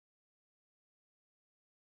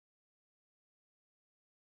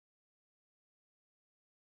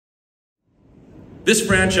This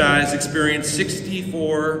franchise experienced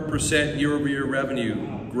 64% year-over-year revenue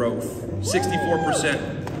growth.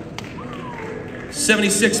 64%.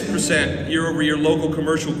 76% year-over-year local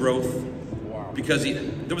commercial growth because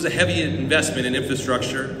there was a heavy investment in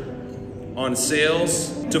infrastructure, on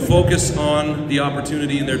sales, to focus on the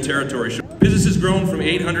opportunity in their territory. Business has grown from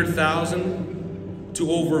 800,000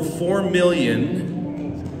 to over 4 million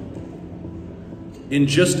in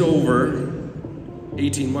just over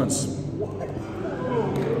 18 months.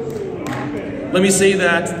 Let me say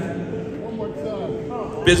that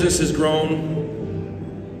business has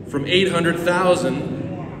grown from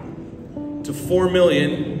 800,000 to 4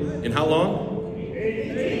 million in how long?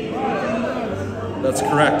 That's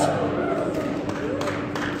correct.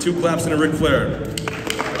 2 claps and a Ric Flair.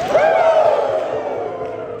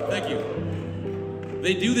 Thank you.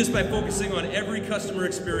 They do this by focusing on every customer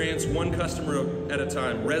experience, one customer at a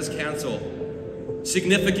time. Res cancel,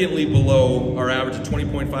 significantly below our average of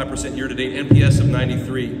 20.5% year-to-date, NPS of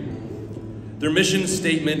 93. Their mission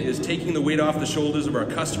statement is taking the weight off the shoulders of our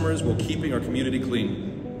customers while keeping our community clean.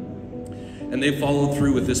 And they followed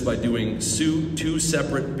through with this by doing 2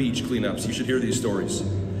 separate beach cleanups. You should hear these stories.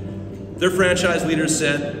 Their franchise leaders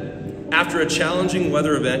said, after a challenging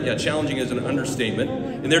weather event, yeah, challenging is an understatement,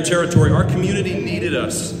 in their territory, our community needed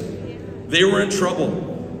us. They were in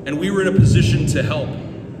trouble, and we were in a position to help.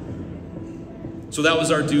 So that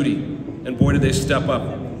was our duty, and boy did they step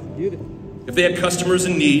up. If they had customers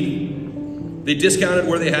in need, they discounted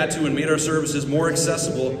where they had to and made our services more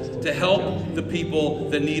accessible to help the people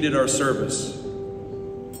that needed our service.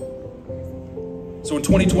 So in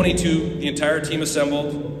 2022, the entire team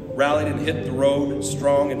assembled, rallied and hit the road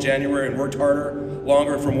strong in January and worked harder,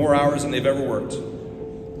 longer, for more hours than they've ever worked,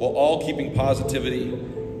 while all keeping positivity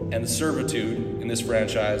and servitude in this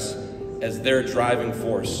franchise as their driving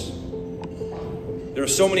force. There are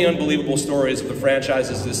so many unbelievable stories of the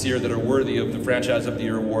franchises this year that are worthy of the Franchise of the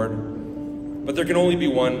Year award, but there can only be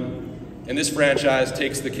one, and this franchise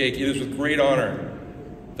takes the cake. It is with great honor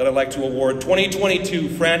that I'd like to award 2022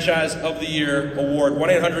 Franchise of the Year Award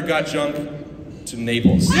 1-800-GOT-JUNK to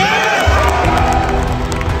Naples. Yeah!